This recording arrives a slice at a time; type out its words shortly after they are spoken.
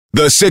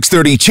The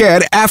 6:30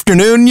 CHED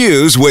Afternoon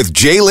News with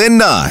Jaylen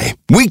Nye.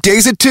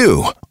 Weekdays at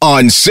 2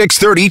 on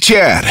 6:30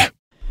 CHED.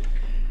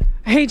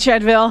 Hey,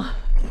 Chedville.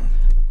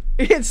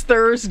 It's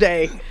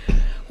Thursday.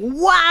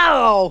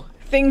 Wow.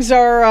 Things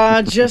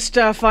are just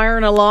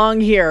firing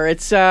along here.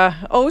 It's,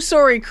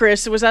 sorry,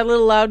 Chris. Was that a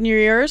little loud in your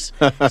ears?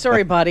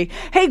 Sorry, buddy.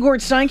 Hey, Gord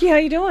Steinke, how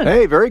you doing?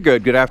 Hey, very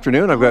good. Good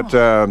afternoon.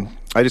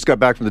 I just got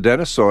back from the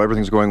dentist, so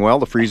everything's going well.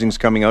 The freezing's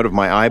coming out of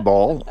my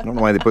eyeball. I don't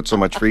know why they put so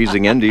much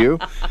freezing into you.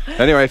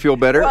 Anyway, I feel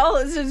better. Well,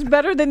 it's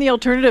better than the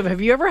alternative.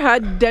 Have you ever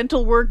had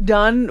dental work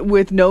done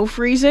with no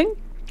freezing?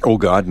 Oh,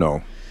 God,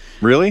 no.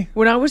 Really?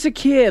 When I was a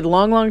kid,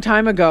 long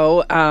time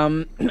ago,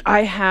 I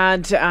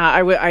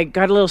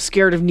got a little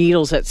scared of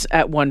needles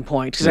at one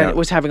point because I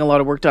was having a lot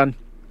of work done,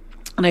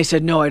 and I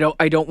said, no,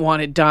 I don't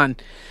want it done.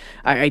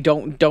 I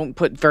don't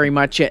put very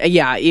much in.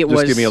 Yeah, it was.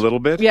 Just give me a little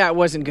bit? Yeah, it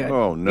wasn't good.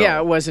 Oh, no. Yeah,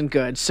 it wasn't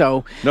good.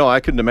 So. No, I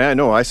couldn't imagine.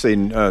 No, I say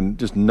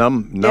just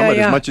numb it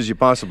as much as you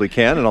possibly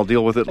can, and I'll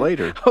deal with it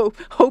later.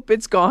 Hope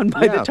it's gone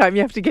by the time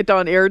you have to get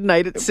on air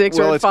tonight at 6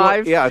 or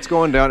 5. It's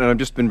going down, and I've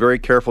just been very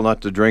careful not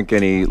to drink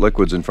any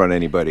liquids in front of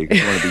anybody. I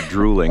don't want to be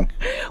drooling,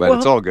 but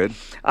it's all good.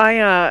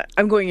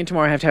 I'm going in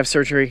tomorrow. I have to have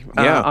surgery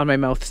on my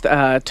mouth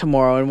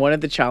tomorrow, and one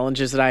of the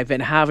challenges that I've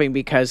been having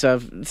because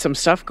of some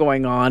stuff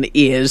going on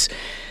is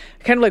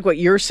kind of like what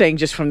you're saying,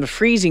 just from the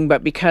freezing,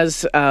 but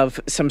because of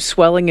some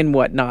swelling and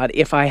whatnot,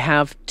 if I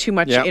have too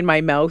much in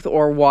my mouth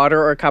or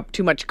water or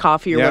too much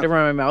coffee or whatever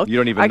in my mouth, you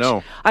don't even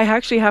know. I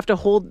actually have to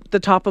hold the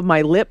top of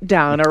my lip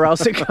down or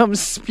else it comes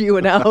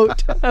spewing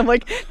out. I'm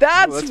like,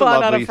 that's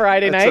fun on a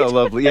Friday night. That's a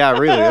lovely,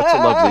 really, that's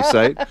a lovely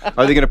sight.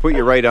 Are they going to put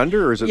you right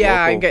under, or is it local?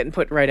 I'm getting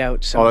put right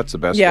out. So. Oh, that's the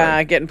best way.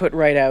 Yeah, getting put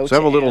right out. So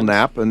have a little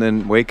nap and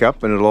then wake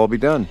up and it'll all be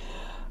done.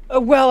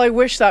 Well, I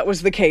wish that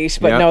was the case,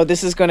 but no,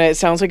 it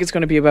sounds like it's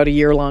going to be about a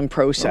year-long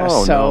process.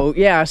 Oh, so,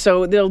 no.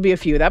 So there'll be a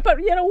few of that, but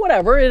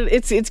whatever,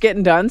 it's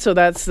getting done, so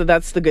that's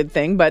the good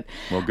thing. But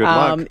well, good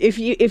luck. If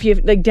you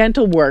like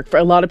dental work, for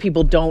a lot of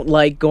people don't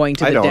like going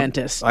to the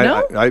dentist.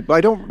 No? I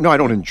don't. No, I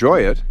don't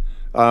enjoy it.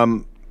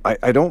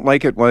 I don't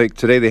like it. Like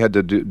today, they had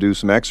to do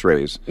some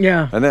X-rays.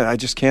 Yeah, and then I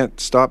just can't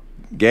stop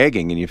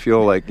gagging, and you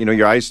feel like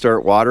your eyes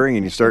start watering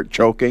and you start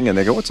choking, and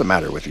they go, what's the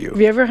matter with you?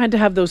 Have you ever had to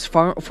have those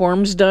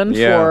forms done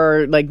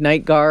for like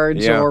night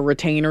guards or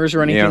retainers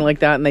or anything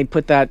like that, and they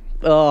put that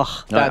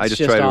that's I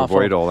just try to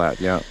avoid all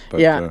that.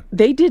 But,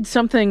 they did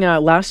something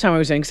last time I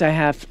was in, because I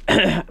have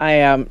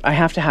I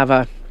have to have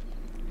a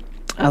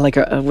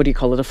what do you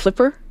call it, a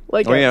flipper,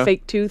 like a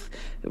fake tooth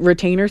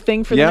retainer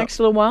thing for the next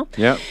little while.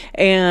 Yeah.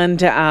 And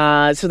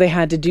so they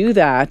had to do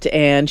that,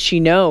 and she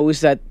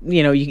knows that,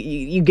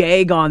 you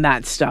gag on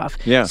that stuff.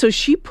 Yeah. So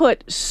she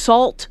put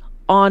salt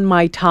on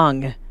my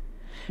tongue.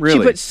 Really?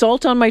 She put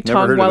salt on my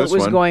tongue while it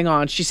was going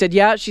on. She said,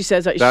 she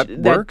says that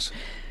works?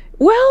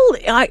 Well,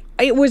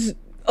 it was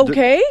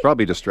okay.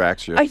 Probably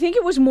distracts you. I think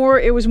it was more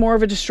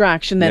of a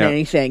distraction than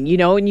anything,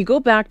 and you go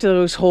back to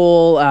those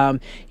whole,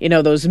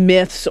 those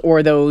myths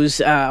or those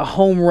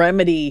home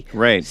remedy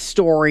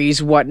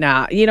stories,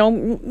 whatnot.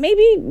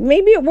 Maybe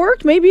it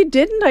worked, maybe it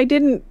didn't. I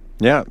didn't.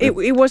 Yeah.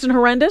 It wasn't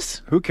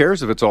horrendous. Who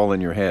cares if it's all in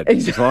your head?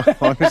 As long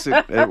as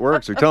it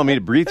works. They're telling me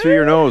to breathe through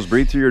your nose,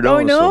 breathe through your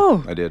nose. Oh,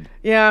 no. So I did.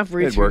 Yeah,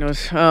 breathe through your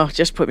nose. Oh,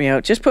 just put me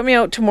out. Just put me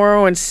out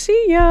tomorrow and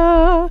see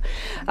ya.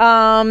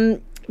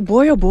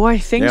 Boy, oh boy,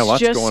 things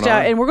just... going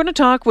on. And we're going to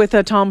talk with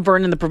Tom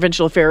Vernon, the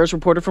provincial affairs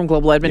reporter from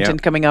Global Edmonton,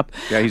 coming up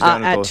he's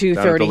down at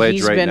 2:30.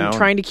 He's been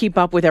trying to keep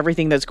up with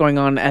everything that's going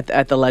on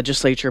at the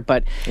legislature.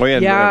 But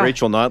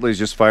Rachel Notley's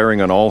just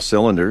firing on all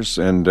cylinders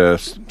and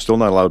still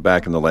not allowed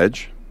back in the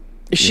ledge.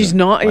 She's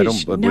not... I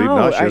believe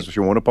not.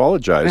 She won't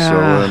apologize.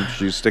 So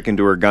she's sticking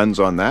to her guns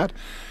on that.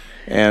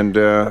 And,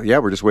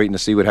 we're just waiting to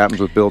see what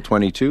happens with Bill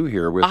 22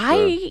 here with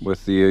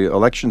the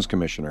Elections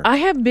Commissioner. I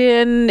have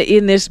been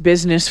in this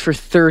business for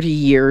 30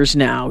 years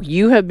now.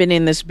 You have been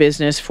in this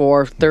business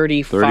for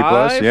 36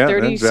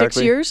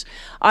 exactly. years.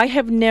 I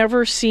have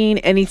never seen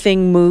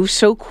anything move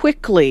so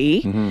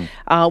quickly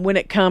when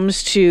it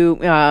comes to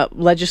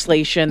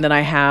legislation than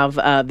I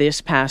have this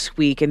past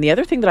week. And the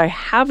other thing that I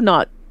have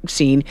not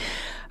seen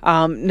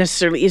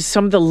necessarily is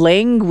some of the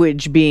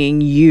language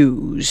being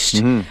used.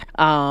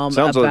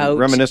 Sounds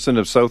reminiscent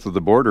of south of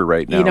the border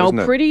right now. Isn't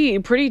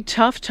it? Pretty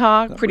tough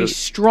talk, pretty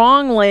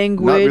strong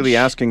language. Not really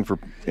asking for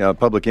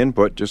public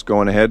input, just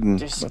going ahead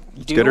and let's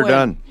get her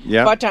done.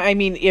 Yeah. But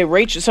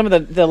Rachel, some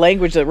of the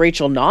language that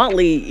Rachel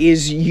Notley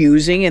is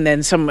using, and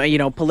then some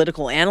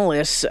political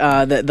analysts,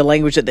 the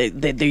language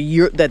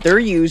that they're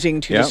using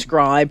to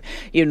describe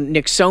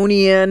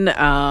Nixonian,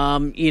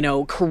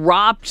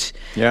 corrupt.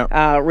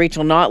 Yeah.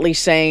 Rachel Notley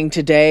saying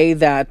today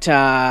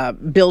that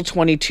Bill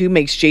 22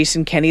 makes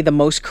Jason Kenney the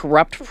most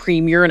corrupt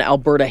premier in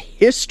Alberta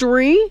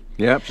history.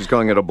 Yeah, she's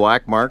calling it a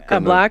black mark.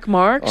 On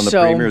the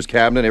Premier's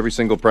cabinet, every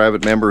single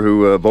private member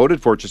who voted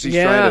for it. She's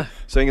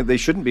saying that they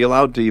shouldn't be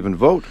allowed to even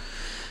vote.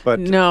 But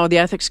no, the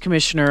ethics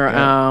commissioner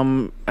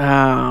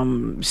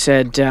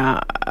said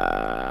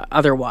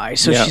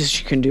otherwise, so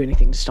she couldn't do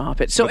anything to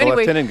stop it. So the anyway,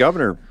 lieutenant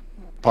governor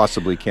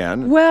possibly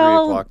can.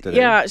 Well, 3 o'clock today.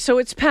 yeah, so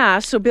it's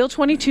passed. So Bill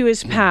 22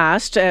 is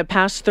passed,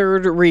 past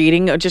third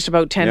reading, just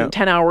about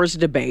 10 hours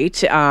of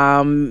debate.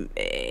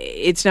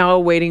 It's now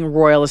awaiting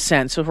royal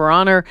assent. So Her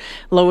Honor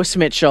Lois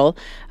Mitchell,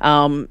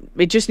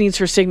 it just needs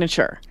her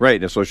signature.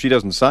 Right, so she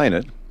doesn't sign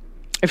it.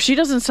 If she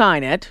doesn't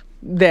sign it,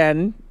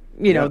 then,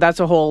 that's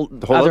a whole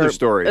other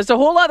story. It's a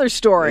whole other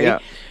story. Yeah.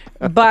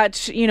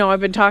 But, I've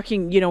been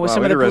talking, with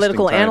some of the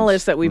political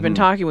analysts that we've been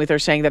talking with are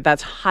saying that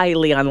that's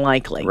highly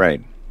unlikely.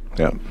 Right.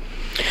 Yeah.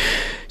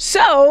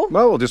 So...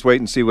 Well, we'll just wait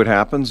and see what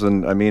happens.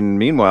 And,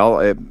 meanwhile,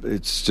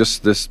 it's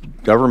just this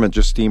government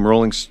just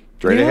steamrolling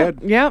straight ahead.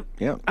 Yeah.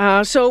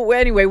 So,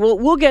 anyway,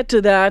 we'll get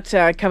to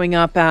that coming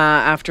up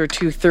after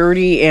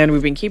 2:30. And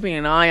we've been keeping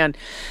an eye on,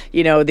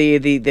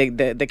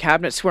 the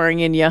cabinet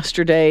swearing in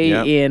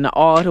yesterday in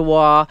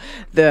Ottawa,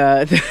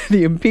 the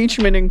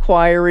impeachment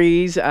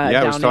inquiries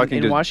down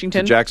in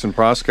Washington. To Jackson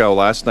Proskow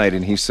last night,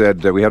 and he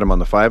said we had him on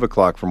the 5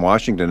 o'clock from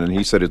Washington, and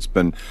he said it's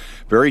been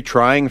very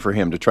trying for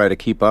him to try to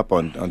keep up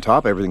on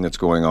top of everything that's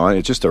going on.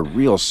 It's just a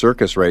real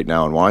circus right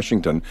now in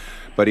Washington.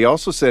 But he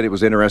also said it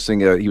was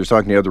interesting. He was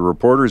talking to other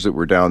reporters that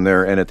were down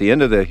there, and at the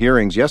end of the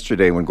hearings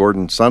yesterday, when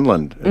Gordon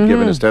Sondland had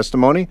given his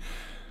testimony,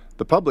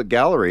 the public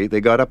gallery, they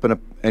got up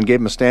and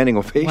gave him a standing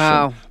ovation.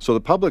 Wow. So the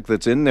public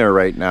that's in there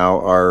right now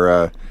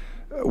are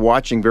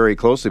watching very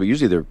closely, but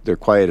usually they're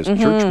quiet as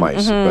church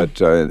mice. But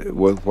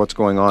with what's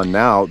going on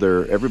now,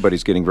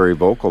 everybody's getting very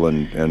vocal,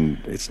 and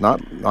it's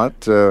not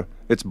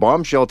it's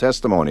bombshell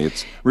testimony.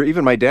 It's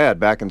even my dad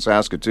back in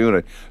Saskatoon.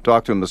 I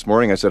talked to him this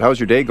morning. I said, "How's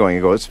your day going?"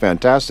 He goes, "It's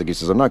fantastic." He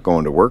says, "I'm not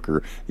going to work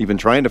or even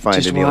trying to find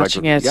just any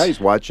watching it. Yeah, he's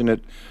watching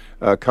it.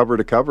 Cover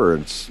to cover.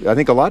 I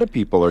think a lot of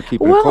people are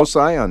keeping a close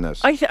eye on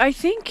this. I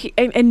think,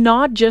 and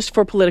not just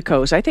for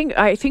politicos. I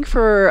think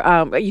for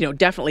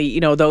definitely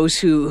those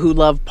who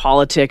love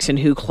politics and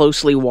who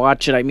closely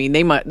watch it. I mean,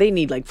 they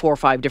need like 4 or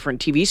 5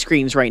 different TV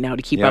screens right now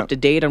to keep up to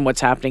date on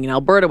what's happening in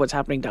Alberta, what's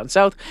happening down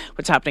south,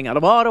 what's happening out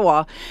of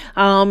Ottawa.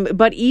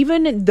 But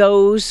even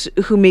those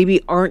who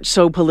maybe aren't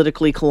so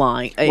politically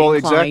inclined,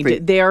 exactly.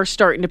 They are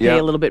starting to pay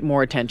a little bit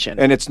more attention.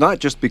 And it's not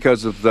just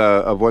because of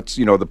what's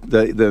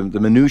the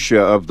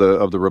minutia of the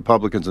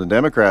Republicans and the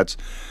Democrats.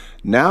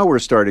 Now we're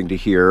starting to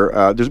hear,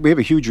 we have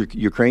a huge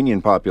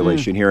Ukrainian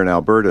population here in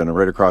Alberta and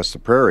right across the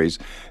prairies,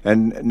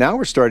 and now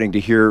we're starting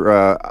to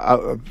hear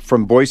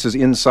from voices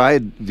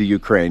inside the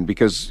Ukraine,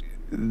 because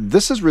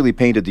this has really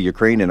painted the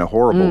Ukraine in a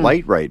horrible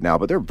light right now,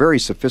 but they're a very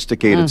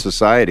sophisticated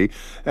society,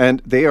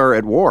 and they are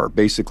at war,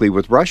 basically,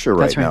 with Russia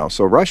right now.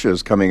 So Russia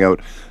is coming out.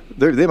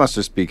 They must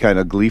just be kind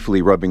of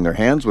gleefully rubbing their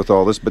hands with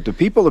all this, but the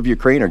people of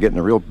Ukraine are getting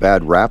a real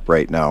bad rap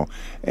right now,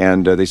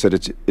 and they said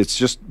it's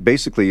just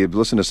basically, you've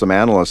listened to some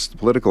analysts,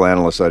 political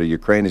analysts out of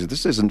Ukraine, they said,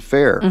 this isn't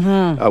fair.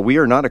 We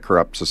are not a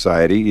corrupt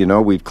society.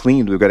 We've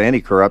got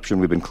anti-corruption,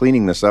 we've been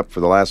cleaning this up for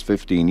the last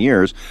 15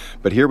 years,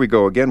 but here we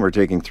go again, we're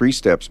taking 3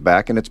 steps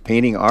back, and it's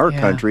painting our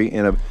country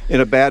in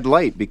a bad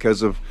light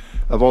because of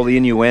all the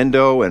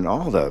innuendo and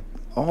all the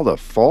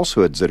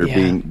falsehoods that are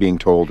being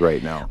told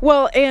right now.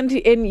 Well, and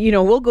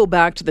we'll go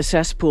back to the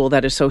cesspool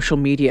that is social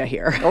media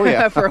here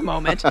for a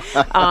moment.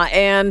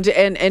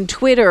 And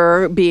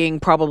Twitter being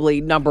probably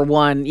number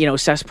one,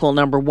 cesspool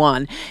number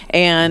one.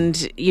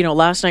 And,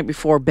 last night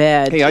before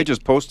bed... Hey, I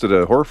just posted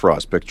a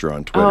hoarfrost picture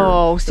on Twitter.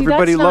 Oh, see,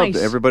 everybody that's loved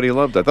nice. it. Everybody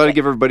loved it. I thought I'd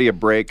give everybody a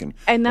break and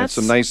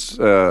some nice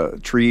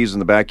trees in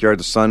the backyard,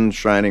 the sun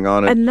shining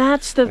on it. And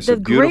that's the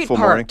great part.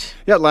 Morning.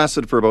 Yeah, it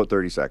lasted for about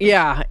 30 seconds.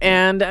 Yeah,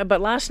 but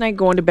last night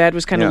going to bed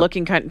was kind of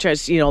looking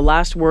just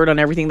last word on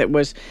everything that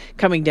was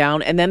coming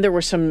down, and then there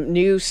was some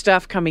new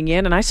stuff coming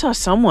in, and I saw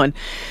someone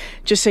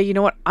just say,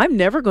 I'm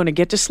never going to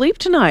get to sleep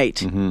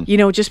tonight,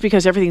 just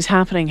because everything's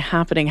happening.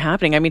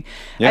 I mean,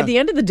 at the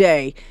end of the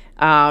day,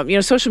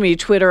 social media,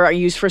 Twitter, I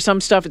use for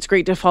some stuff. It's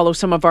great to follow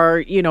some of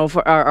our,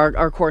 for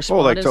our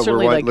correspondents.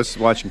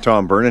 We're watching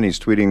Tom Vernon. He's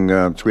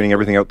tweeting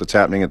everything out that's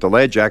happening at the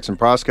Ledge. Jackson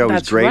Proskow,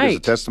 he's great as a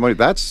testimony.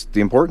 That's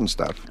the important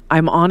stuff.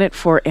 I'm on it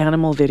for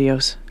animal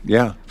videos.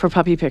 Yeah. For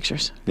puppy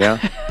pictures. Yeah,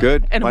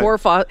 good. and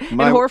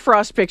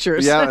hoarfrost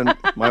pictures. Yeah, and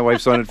my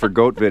wife's on it for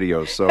goat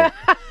videos, so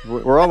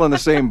we're all in the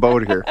same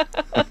boat here.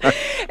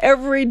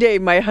 Every day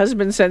my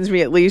husband sends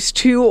me at least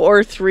 2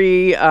 or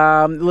 3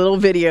 little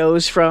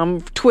videos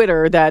from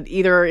Twitter that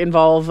either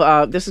involve,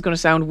 this is going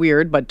to sound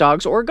weird, but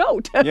dogs or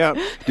goat. Yeah.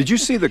 Did you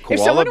see the koala?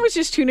 If someone was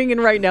just tuning in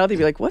right now, they'd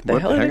be like, what the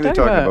hell are they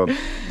talking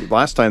about?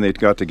 Last time they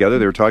got together,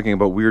 they were talking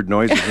about weird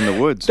noises in the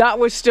woods. That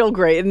was still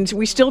great, and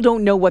we still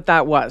don't know what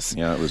that was.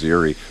 Yeah, it was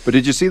eerie. But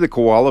did you see the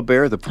koala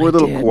bear? The poor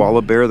little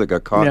koala bear that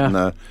got caught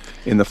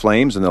in the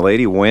flames, and the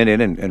lady went in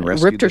and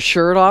rescued ripped her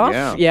shirt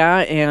off. Yeah,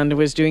 and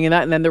was doing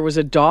that. And then there was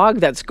a dog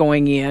that's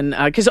going in,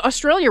 because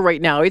Australia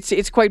right now,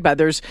 it's quite bad.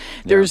 There's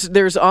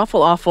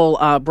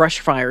awful brush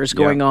fires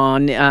going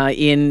on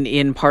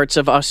in parts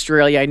of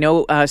Australia. I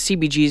know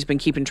CBG's been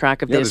keeping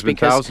track of this there's been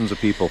because thousands of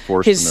people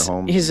forced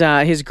from their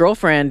homes. His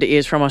girlfriend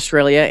is from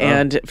Australia,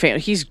 and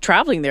he's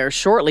traveling there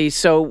shortly.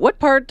 So what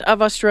part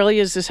of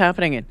Australia is this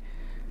happening in?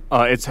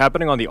 It's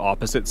happening on the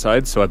opposite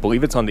side, so I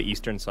believe it's on the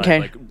eastern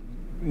side,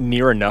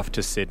 near enough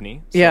to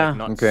Sydney. So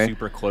not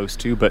super close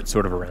to, but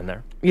sort of around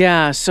there.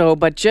 Yeah, so,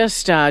 but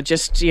just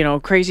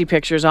crazy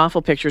pictures,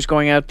 awful pictures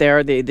going out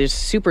there. There's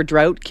super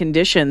drought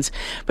conditions.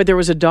 But there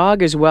was a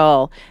dog as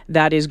well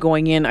that is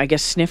going in, I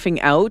guess, sniffing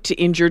out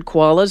injured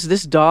koalas.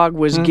 This dog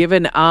was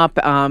given up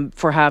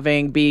for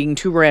being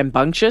too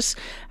rambunctious,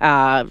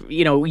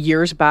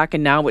 years back,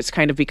 and now it's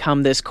kind of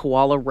become this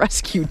koala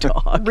rescue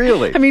dog.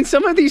 Really? I mean,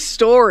 some of these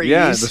stories.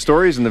 Yeah, the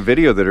stories in the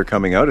video that are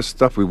coming out is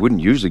stuff we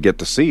wouldn't usually get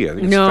to see. I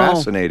think it's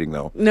fascinating,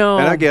 though. No.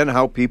 And again,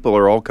 how people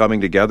are all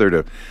coming together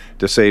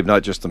to save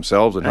not just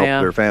themselves and help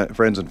their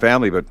friends and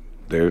family, but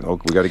we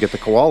got to get the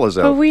koalas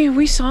out. But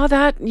we saw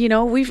that,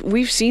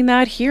 we've seen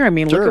that here. I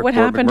mean, look at what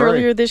happened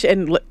earlier this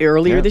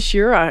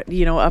year,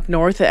 up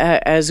north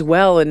as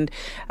well. And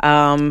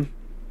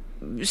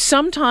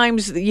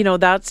sometimes,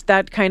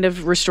 that kind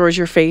of restores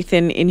your faith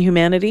in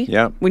humanity.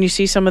 Yeah. When you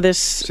see some of this.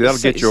 See, that'll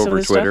get you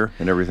over Twitter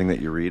and everything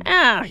that you read.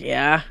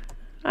 Yeah.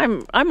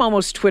 I'm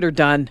almost Twitter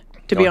done.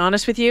 To be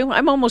honest with you,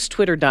 I'm almost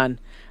Twitter done.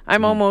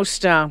 I'm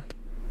almost.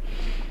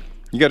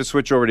 You got to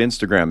switch over to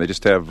Instagram.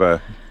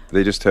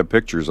 They just have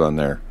pictures on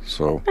there.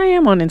 So I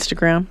am on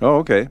Instagram. Oh,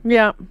 okay.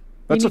 Yeah.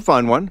 That's a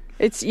fun one.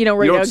 It's right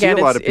now again.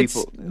 A lot of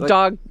people.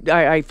 Dog.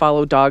 I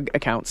follow dog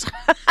accounts.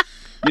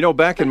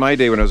 Back in my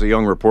day when I was a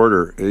young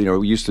reporter,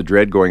 we used to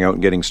dread going out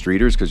and getting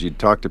streeters because you'd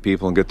talk to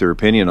people and get their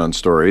opinion on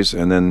stories,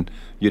 and then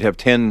you'd have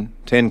 10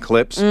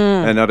 clips,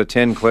 and out of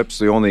 10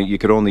 clips, you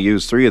could only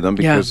use 3 of them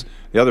because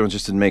the other ones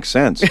just didn't make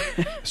sense.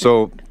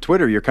 So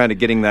Twitter, you're kind of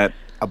getting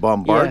a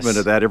bombardment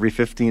of that every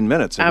 15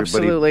 minutes.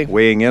 Everybody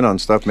weighing in on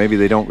stuff maybe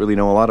they don't really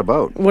know a lot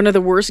about. One of the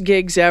worst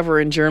gigs ever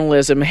in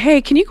journalism.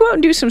 Hey, can you go out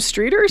and do some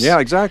streeters? Yeah,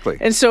 exactly.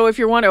 And so if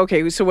you're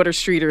wondering, so what are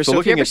streeters? So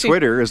looking at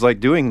Twitter is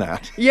like doing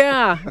that.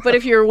 Yeah, but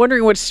if you're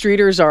wondering what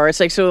streeters are, it's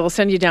like, so they'll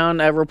send you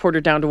a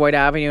reporter down to White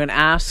Avenue and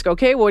ask,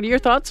 okay, what are your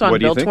thoughts on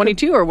Bill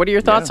 22? Or what are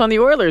your thoughts on the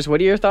Oilers? What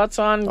are your thoughts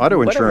on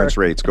auto insurance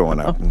rates going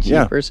up?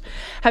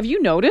 Have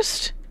you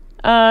noticed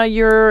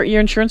your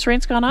insurance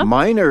rates gone up?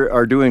 Mine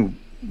are doing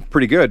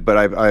pretty good,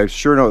 but I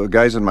sure know the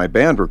guys in my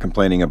band were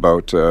complaining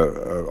about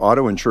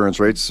auto insurance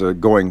rates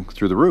going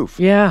through the roof.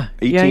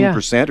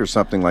 18% or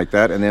something like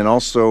that, and then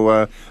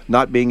also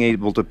not being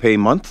able to pay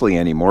monthly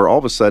anymore. All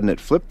of a sudden,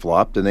 it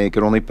flip-flopped, and they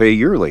could only pay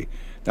yearly.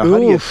 Now,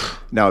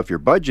 if you're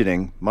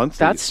budgeting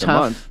monthly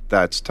month,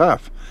 that's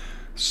tough.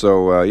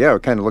 So we're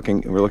kind of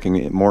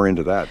looking more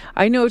into that.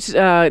 I know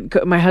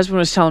my husband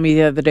was telling me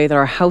the other day that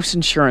our house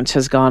insurance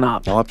has gone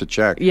up. I'll have to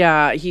check.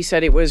 Yeah, he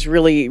said it was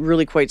really,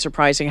 really quite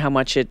surprising how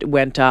much it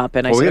went up.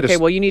 And I said,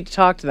 you need to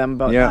talk to them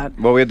about that.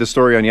 Well, we had the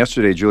story on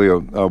yesterday. Julia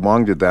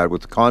Wong did that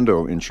with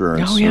condo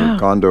insurance,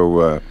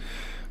 condo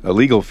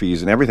legal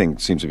fees, and everything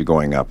seems to be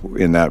going up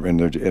in that,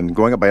 and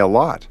going up by a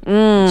lot.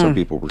 So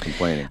people were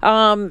complaining.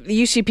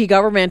 The UCP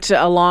government,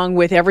 along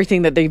with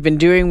everything that they've been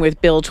doing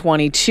with Bill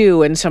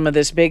 22 and some of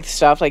this big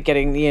stuff, like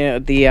getting the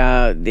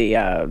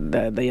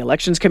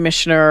Elections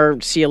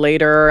Commissioner, see you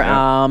later,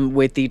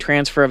 with the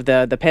transfer of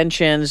the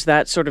pensions,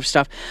 that sort of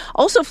stuff.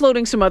 Also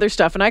floating some other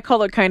stuff, and I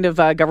call it kind of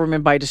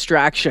government by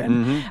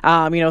distraction.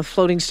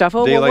 Floating stuff.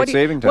 Daylight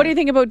saving time. What do you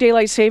think about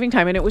daylight saving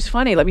time? And it was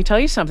funny. Let me tell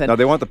you something. Now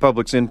they want the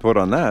public's input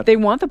on that. They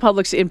want the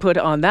public's input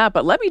on that,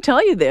 but let me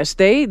tell you this: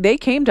 they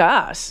came to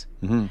us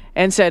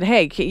and said,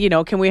 "Hey,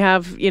 can we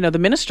have the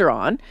minister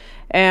on?"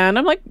 And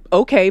I'm like,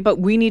 "Okay, but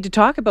we need to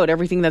talk about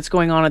everything that's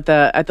going on at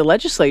the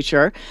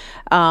legislature."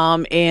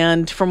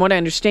 And from what I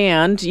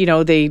understand,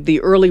 the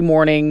early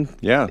morning,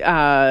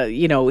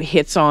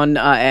 hits on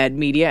ad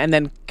media, and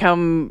then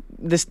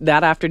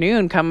that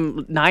afternoon,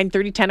 come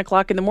 9:30, 10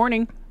 o'clock in the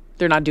morning.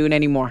 They're not doing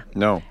anymore.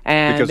 No,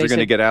 and because they're going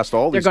to get asked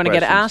all these questions. They're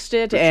going to get asked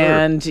it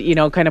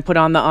and, kind of put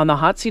on the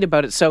hot seat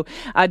about it. So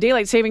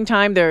daylight saving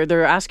time,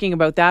 they're asking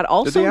about that.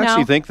 Also, did they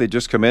actually think they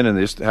just come in and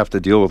they just have to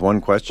deal with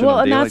one question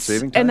on daylight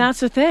saving time? And that's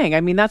the thing.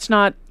 I mean, that's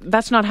not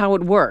how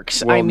it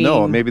works. Well,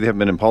 no, maybe they haven't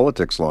been in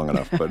politics long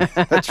enough, but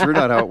that's sure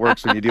not how it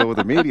works when you deal with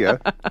the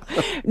media.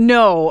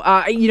 No,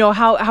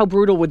 how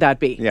brutal would that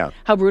be? Yeah.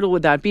 How brutal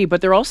would that be? But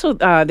they're also,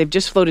 they've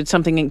just floated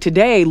something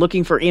today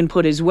looking for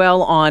input as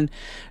well on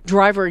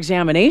driver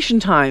examination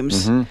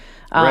times.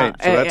 Right,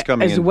 so that's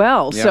coming as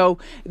well. Yeah. So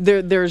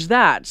there's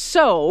that.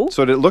 So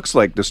it looks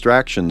like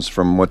distractions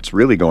from what's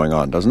really going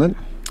on, doesn't it?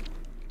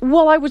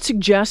 Well, I would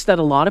suggest that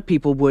a lot of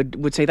people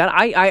would say that.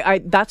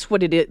 I that's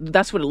what it is.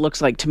 That's what it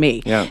looks like to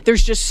me. Yeah.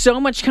 There's just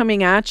so much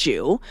coming at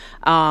you.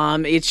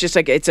 It's just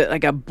like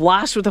like a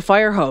blast with a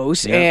fire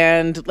hose. Yeah.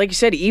 And like you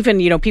said,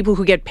 even people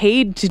who get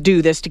paid to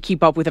do this to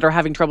keep up with it are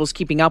having troubles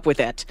keeping up with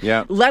it.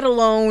 Yeah. Let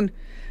alone,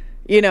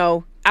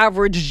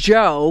 average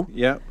Joe.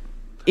 Yeah.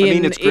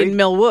 It's great, in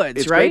Mill Woods,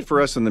 it's right? It's great for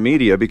us in the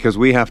media because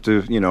we have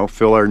to,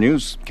 fill our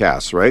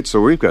newscasts, right? So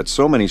we've got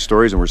so many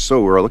stories, and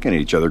we're looking at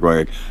each other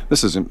going,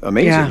 "This is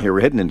amazing." Yeah. Here we're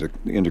heading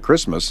into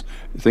Christmas.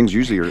 Things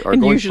usually are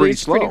going pretty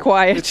slow. Pretty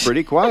quiet. It's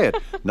pretty quiet.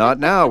 Not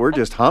now. We're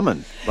just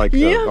humming like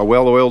a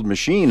well-oiled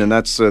machine, and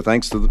that's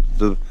thanks to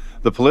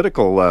the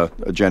political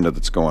agenda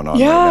that's going on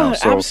right now.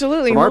 So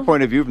absolutely. From our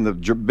point of view, from the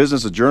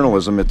business of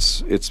journalism,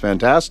 it's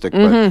fantastic,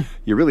 but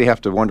you really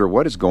have to wonder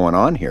what is going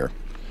on here.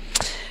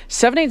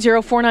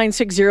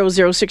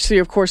 780-496-0063.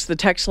 Of course, the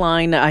text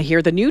line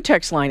here, the new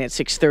text line at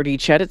 6:30,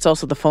 Chet. It's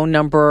also the phone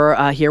number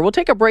here. We'll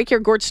take a break here.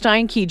 Gord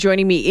Steinke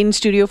joining me in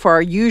studio for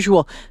our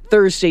usual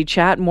Thursday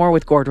chat. More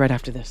with Gord right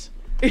after this.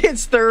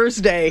 It's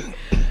Thursday.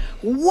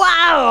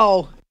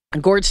 Wow.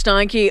 Gord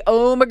Steinke,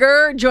 oh my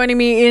God, joining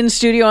me in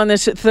studio on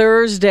this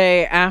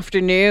Thursday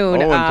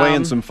afternoon. Oh, and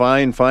playing some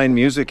fine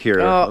music here.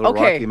 A little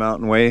Rocky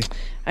Mountain Way.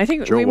 I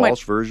think Joe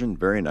Walsh version,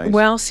 very nice.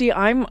 Well, see,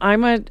 I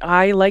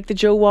like the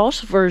Joe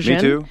Walsh version.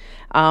 Me too.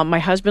 My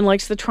husband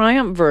likes the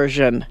Triumph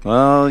version.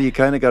 Well, you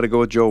kind of got to go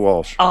with Joe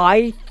Walsh.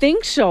 I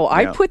think so. Yeah.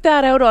 I put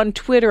that out on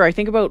Twitter, I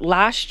think about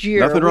last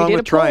year. Nothing wrong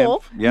with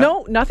Triumph. Yeah.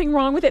 No, nothing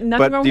wrong with it.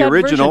 Nothing wrong with that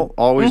version. But the original,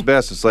 always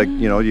best. It's like,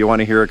 do you want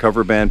to hear a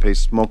cover band play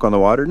Smoke on the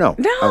Water? No.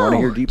 I want to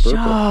hear Deep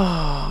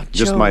Purple.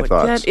 Just my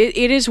thoughts.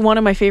 It is one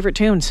of my favorite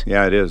tunes.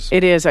 Yeah, it is.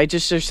 It is.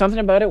 There's something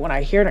about it when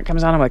I hear it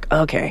comes on, I'm like,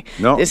 okay,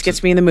 this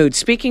gets me in the mood.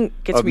 Speaking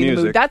gets me in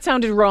the mood. That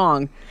sounded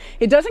wrong.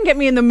 It doesn't get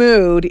me in the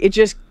mood. It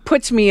just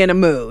puts me in a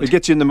mood. It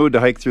gets you in the mood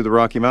to hike through the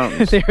Rocky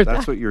Mountains.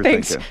 That's what you're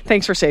thinking.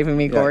 Thanks for saving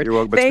me, Gord. You're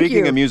welcome. But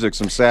speaking of music,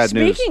 some sad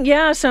news.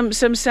 Some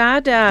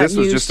sad news This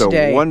was just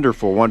today. A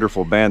wonderful,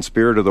 wonderful band,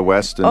 Spirit of the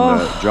West,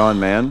 and John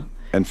Mann.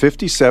 And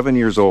 57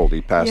 years old,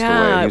 he passed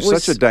away. He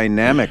was such a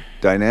dynamic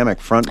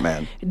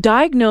frontman.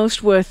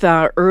 Diagnosed with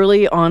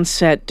early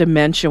onset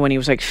dementia when he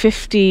was like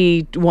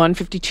 51,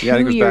 52 I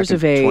think it was years back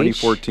of in age.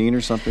 2014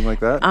 or something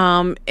like that.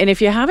 And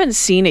if you haven't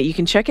seen it, you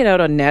can check it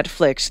out on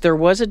Netflix. There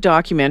was a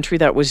documentary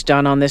that was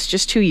done on this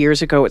just 2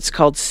 years ago. It's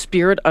called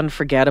Spirit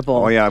Unforgettable.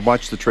 Oh, yeah, I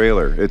watched the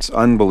trailer. It's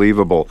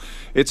unbelievable.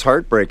 It's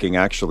heartbreaking,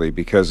 actually,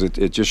 because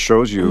it just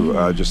shows you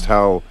just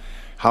how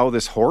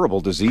this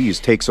horrible disease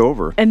takes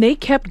over. And they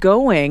kept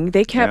going.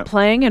 They kept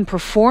playing and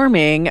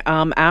performing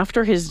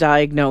after his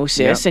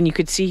diagnosis. And you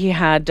could see he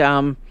had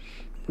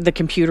the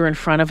computer in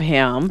front of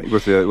him.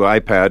 With the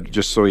iPad,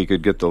 just so he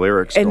could get the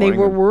lyrics and going. They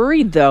were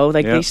worried, though.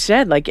 Like they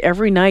said, like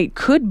every night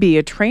could be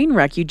a train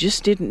wreck. You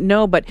just didn't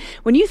know. But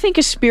when you think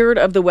of Spirit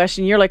of the West,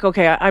 and you're like,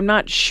 okay, I'm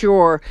not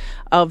sure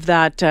of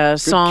that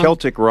song.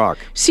 Celtic rock.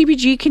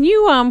 CBG, can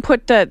you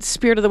put that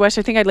Spirit of the West?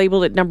 I think I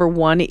labeled it number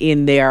 1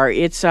 in there.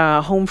 It's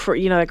Home for,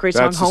 that great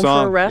song, Home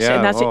for a Rest. Yeah.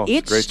 And that's it.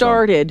 It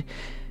started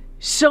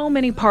so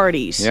many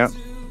parties. Yeah.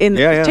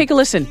 Take a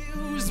listen.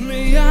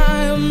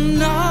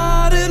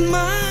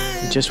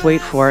 Just wait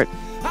for it.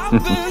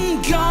 I've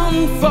been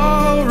gone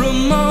for a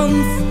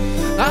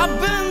month. I've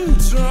been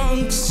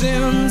drunk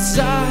since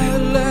I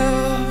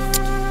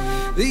left.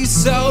 These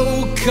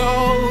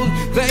so-called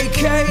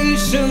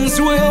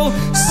vacations will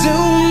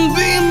soon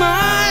be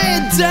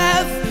my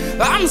death.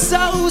 I'm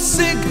so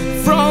sick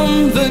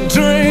from the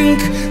drink.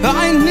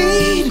 I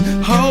need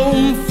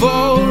home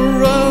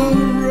for a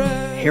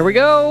rest. Here we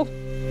go.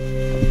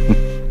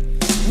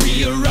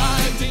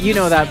 You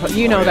know that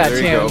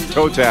tune.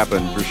 Toe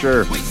tapping for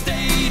sure.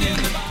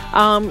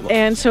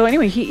 And so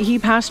anyway, he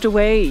passed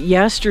away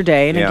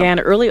yesterday, and again,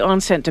 early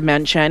onset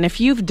dementia. And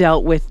if you've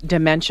dealt with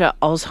dementia,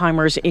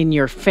 Alzheimer's in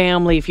your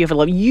family, if you have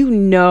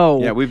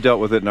Yeah, we've dealt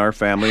with it in our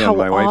family on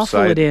my wife's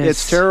side. It is.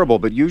 It's terrible,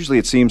 but usually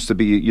it seems to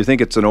be, you think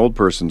it's an old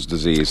person's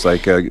disease.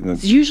 Like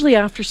it's usually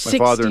after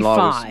 65.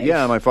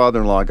 My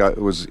father-in-law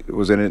was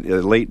in it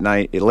late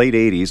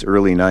 80s,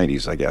 early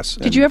 90s, I guess.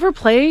 Did you ever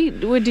play?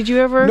 Did you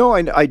ever? No,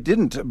 I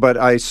didn't, but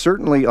I used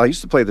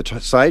to play the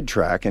side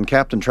track, and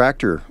Captain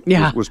Tractor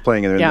was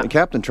playing in there.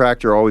 Captain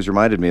Tractor always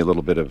reminded me a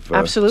little bit of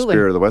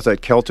Spirit of the West,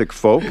 that Celtic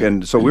folk,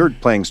 and so we were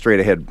playing straight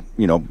ahead,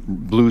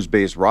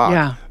 blues-based rock.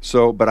 Yeah.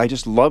 So, but I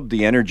just loved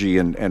the energy,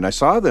 and I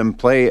saw them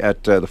play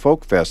at the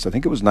Folk Fest. I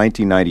think it was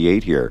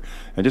 1998 here.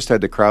 I just had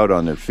the crowd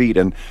on their feet,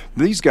 and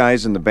these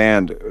guys in the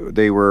band,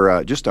 they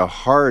were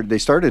they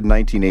started in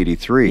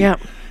 1983. Yeah.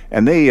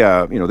 And they,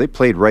 they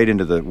played right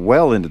into the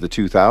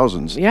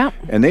 2000s. Yeah.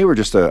 And they were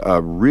just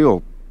a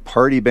real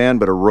party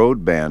band, but a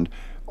road band.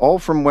 All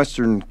from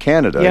Western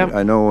Canada. Yep.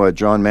 I know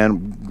John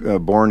Mann,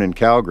 born in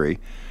Calgary,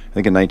 I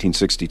think in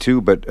 1962.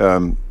 But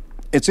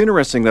it's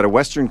interesting that a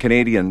Western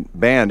Canadian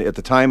band at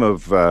the time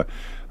of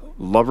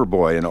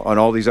Loverboy and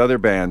all these other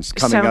bands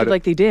coming out. Sounded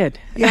like they did.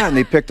 Yeah, and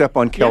they picked up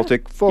on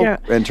Celtic folk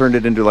and turned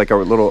it into like a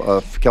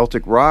little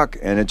Celtic rock,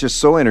 and it's just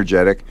so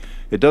energetic.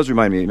 It does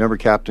remind me. Remember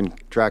Captain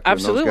Tractor and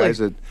those guys?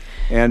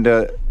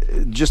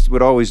 Just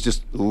would always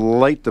just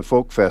light the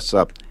folk fests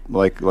up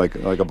like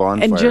a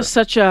bonfire. And just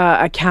such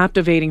a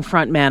captivating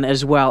frontman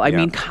as well. I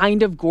mean,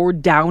 kind of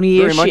Gord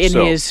Downey-ish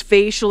in his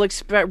facial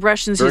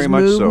expressions, his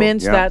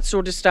movements, that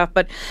sort of stuff.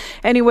 But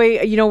anyway,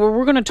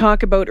 we're going to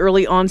talk about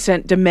early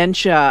onset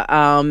dementia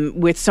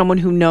with someone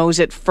who knows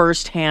it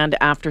firsthand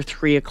after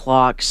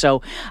 3:00.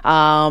 So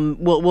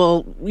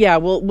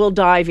we'll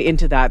dive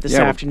into that this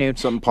afternoon.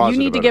 Something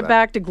positive. You need to get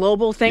back to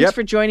Global. Thanks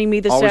for joining me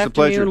this Always afternoon.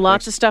 a pleasure.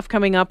 Lots of stuff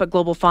coming up at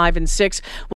Global 5 and 6.